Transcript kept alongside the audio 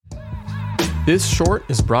This short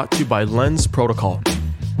is brought to you by Lens Protocol.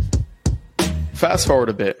 Fast forward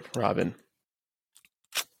a bit, Robin.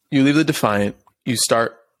 You leave the Defiant, you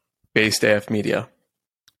start Based AF Media.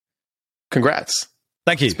 Congrats.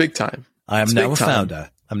 Thank you. It's big time. I am now a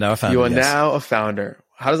founder. I'm now a founder. You are now a founder.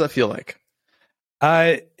 How does that feel like?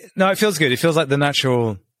 No, it feels good. It feels like the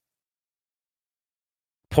natural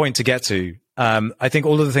point to get to. I think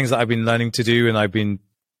all of the things that I've been learning to do and I've been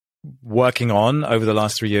working on over the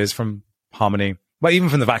last 3 years from Harmony, well, even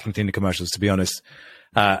from the vacuum cleaner commercials, to be honest,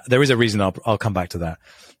 there is a reason I'll come back to that.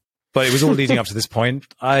 But it was all leading up to this point.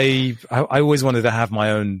 I always wanted to have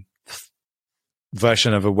my own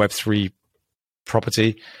version of a Web3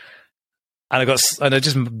 property. And I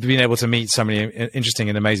just been able to meet so many interesting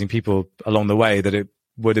and amazing people along the way that it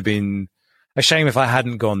would have been a shame if I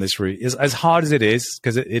hadn't gone this route. As hard as it is,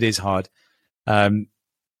 because it is hard,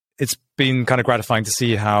 it's been kind of gratifying to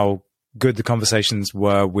see how good the conversations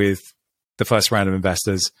were with the first round of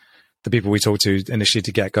investors, the people we talked to initially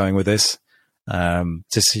to get going with this, to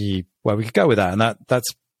see where we could go with that. And that's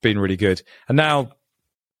been really good. And now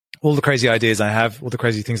all the crazy ideas I have, all the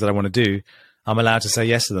crazy things that I want to do, I'm allowed to say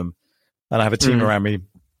yes to them. And I have a team around me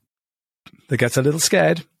that gets a little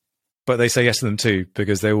scared, but they say yes to them too,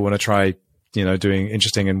 because they all want to try, doing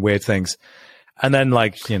interesting and weird things. And then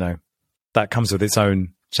that comes with its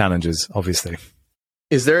own challenges, obviously.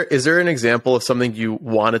 Is there an example of something you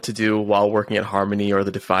wanted to do while working at Harmony or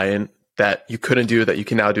the Defiant that you couldn't do that you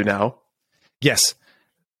can now do now? Yes,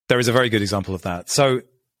 there is a very good example of that. So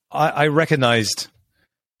I recognized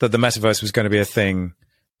that the metaverse was going to be a thing,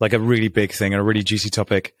 like a really big thing and a really juicy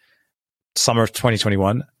topic, summer of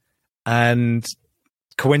 2021. And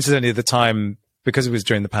coincidentally at the time, because it was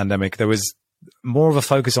during the pandemic, there was more of a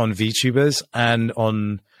focus on VTubers and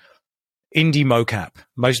on indie mocap,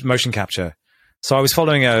 motion capture. So I was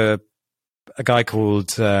following a guy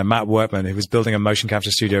called Matt Workman, who was building a motion capture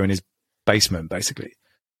studio in his basement, basically.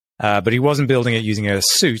 But he wasn't building it using a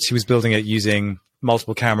suit. He was building it using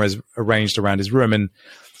multiple cameras arranged around his room. And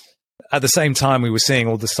at the same time, we were seeing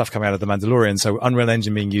all the stuff coming out of The Mandalorian. So Unreal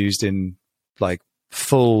Engine being used in like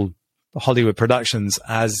full Hollywood productions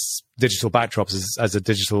as digital backdrops, as a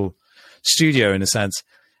digital studio in a sense.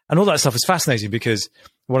 And all that stuff was fascinating because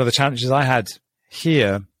one of the challenges I had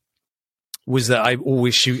here was that I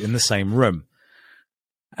always shoot in the same room.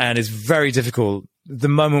 And it's very difficult. The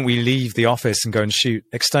moment we leave the office and go and shoot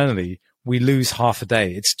externally, we lose half a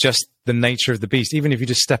day. It's just the nature of the beast. Even if you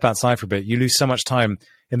just step outside for a bit, you lose so much time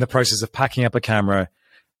in the process of packing up a camera,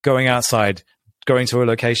 going outside, going to a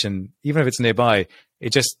location. Even if it's nearby,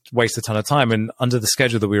 it just wastes a ton of time. And under the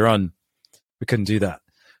schedule that we were on, we couldn't do that.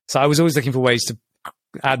 So I was always looking for ways to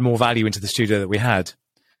add more value into the studio that we had.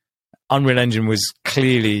 Unreal Engine was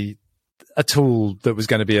clearly a tool that was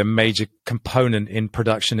going to be a major component in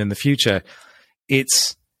production in the future.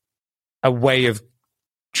 It's a way of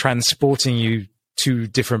transporting you to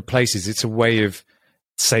different places. It's a way of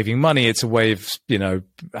saving money. It's a way of,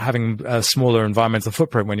 having a smaller environmental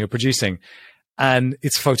footprint when you're producing. And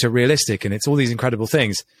it's photorealistic and it's all these incredible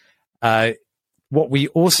things. What we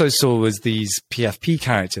also saw was these PFP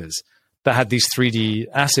characters that had these 3D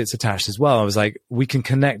assets attached as well. I was like, we can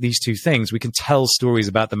connect these two things. We can tell stories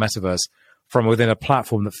about the metaverse from within a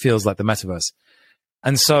platform that feels like the metaverse.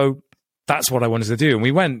 And so that's what I wanted to do. And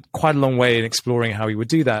we went quite a long way in exploring how we would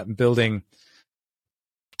do that and building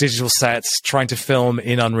digital sets, trying to film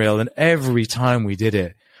in Unreal. And every time we did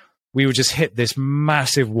it, we would just hit this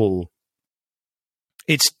massive wall.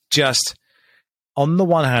 It's just, on the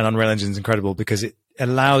one hand, Unreal Engine is incredible because it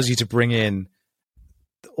allows you to bring in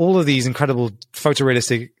all of these incredible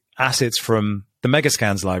photorealistic assets from the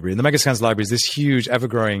Megascans library. And the Megascans library is this huge,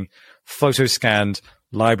 ever-growing, photo-scanned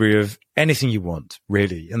library of anything you want,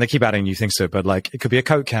 really. And they keep adding new things to it, but like, it could be a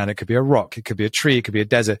Coke can, it could be a rock, it could be a tree, it could be a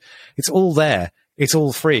desert. It's all there. It's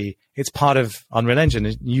all free. It's part of Unreal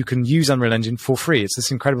Engine. You can use Unreal Engine for free. It's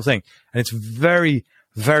this incredible thing. And it's very,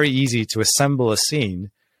 very easy to assemble a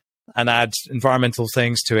scene and add environmental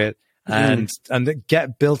things to it and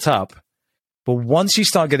get built up. But once you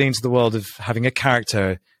start getting into the world of having a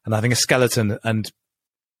character and having a skeleton and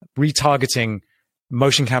retargeting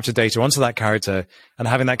motion capture data onto that character and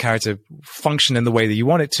having that character function in the way that you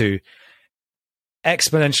want it to,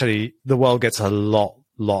 exponentially, the world gets a lot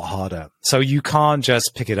harder. So you can't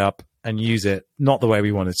just pick it up and use it, not the way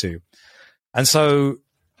we wanted to. And so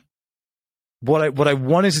what I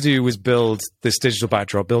wanted to do was build this digital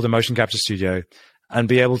backdrop, build a motion capture studio, and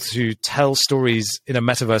be able to tell stories in a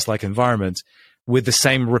metaverse-like environment with the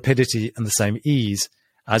same rapidity and the same ease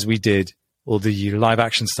as we did all the live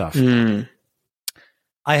action stuff.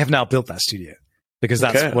 I have now built that studio. because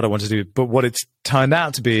that's what I want to do. But what it's turned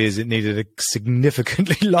out to be is it needed a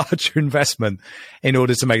significantly larger investment in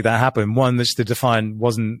order to make that happen. One that the Defiant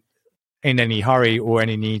wasn't in any hurry or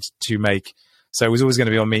any need to make. So it was always going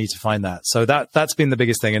to be on me to find that. So that's been the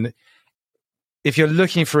biggest thing. And if you're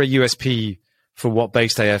looking for a USP for what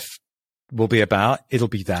Based AF will be about, it'll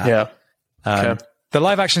be that. Yeah. The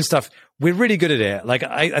live action stuff, we're really good at it. Like,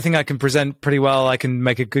 I think I can present pretty well. I can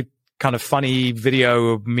make a good kind of funny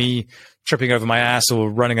video of me tripping over my ass or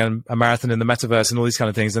running a marathon in the metaverse and all these kind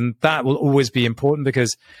of things. And that will always be important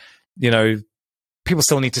because, you know, people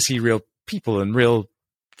still need to see real people and real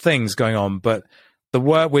things going on. But the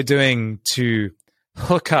work we're doing to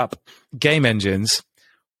hook up game engines,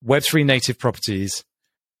 Web3 native properties,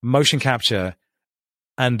 motion capture,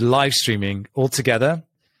 and live streaming all together,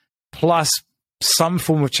 plus some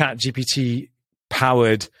form of ChatGPT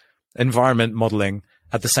powered environment modeling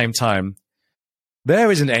at the same time,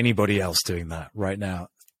 there isn't anybody else doing that right now.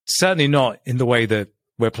 Certainly not in the way that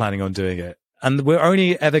we're planning on doing it. And we're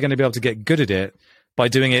only ever going to be able to get good at it by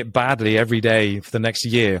doing it badly every day for the next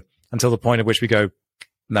year until the point at which we go,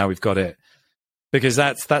 now we've got it. Because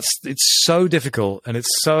it's so difficult and it's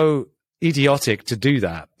so idiotic to do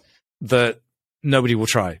that nobody will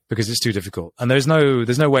try because it's too difficult. And there's no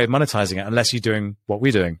way of monetizing it unless you're doing what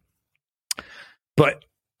we're doing. But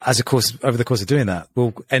over the course of doing that,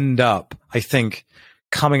 we'll end up, I think,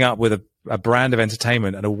 coming up with a brand of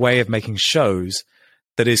entertainment and a way of making shows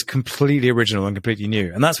that is completely original and completely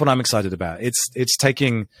new. And that's what I'm excited about. It's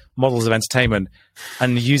taking models of entertainment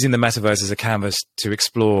and using the metaverse as a canvas to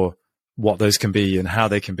explore what those can be and how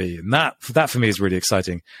they can be. And that for me is really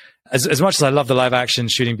exciting. As much as I love the live action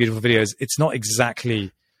shooting beautiful videos, it's not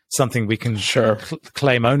exactly something we can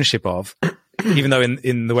claim ownership of, even though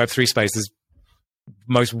in the Web3 space,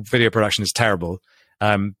 most video production is terrible.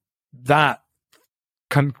 That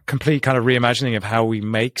complete kind of reimagining of how we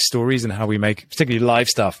make stories and how we make particularly live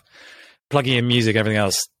stuff, plugging in music, everything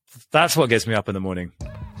else, that's what gets me up in the morning.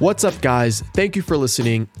 What's up, guys? Thank you for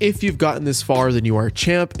listening. If you've gotten this far, then you are a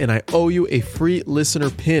champ, and I owe you a free listener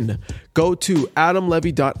pin. Go to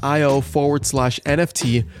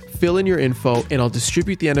adamlevy.io/NFT, fill in your info, and I'll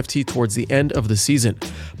distribute the NFT towards the end of the season.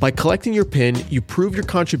 By collecting your pin, you prove your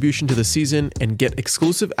contribution to the season and get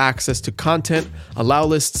exclusive access to content, allow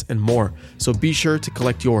lists, and more. So be sure to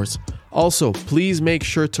collect yours. Also, please make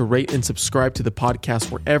sure to rate and subscribe to the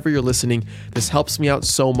podcast wherever you're listening. This helps me out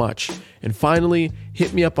so much. And finally,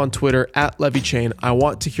 hit me up on Twitter @LevyChain. I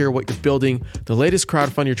want to hear what you're building, the latest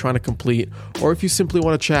crowdfund you're trying to complete, or if you simply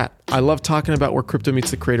want to chat. I love talking about where crypto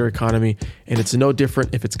meets the creator economy, and it's no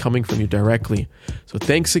different if it's coming from you directly. So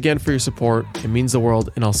thanks again for your support. It means the world,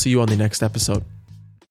 and I'll see you on the next episode.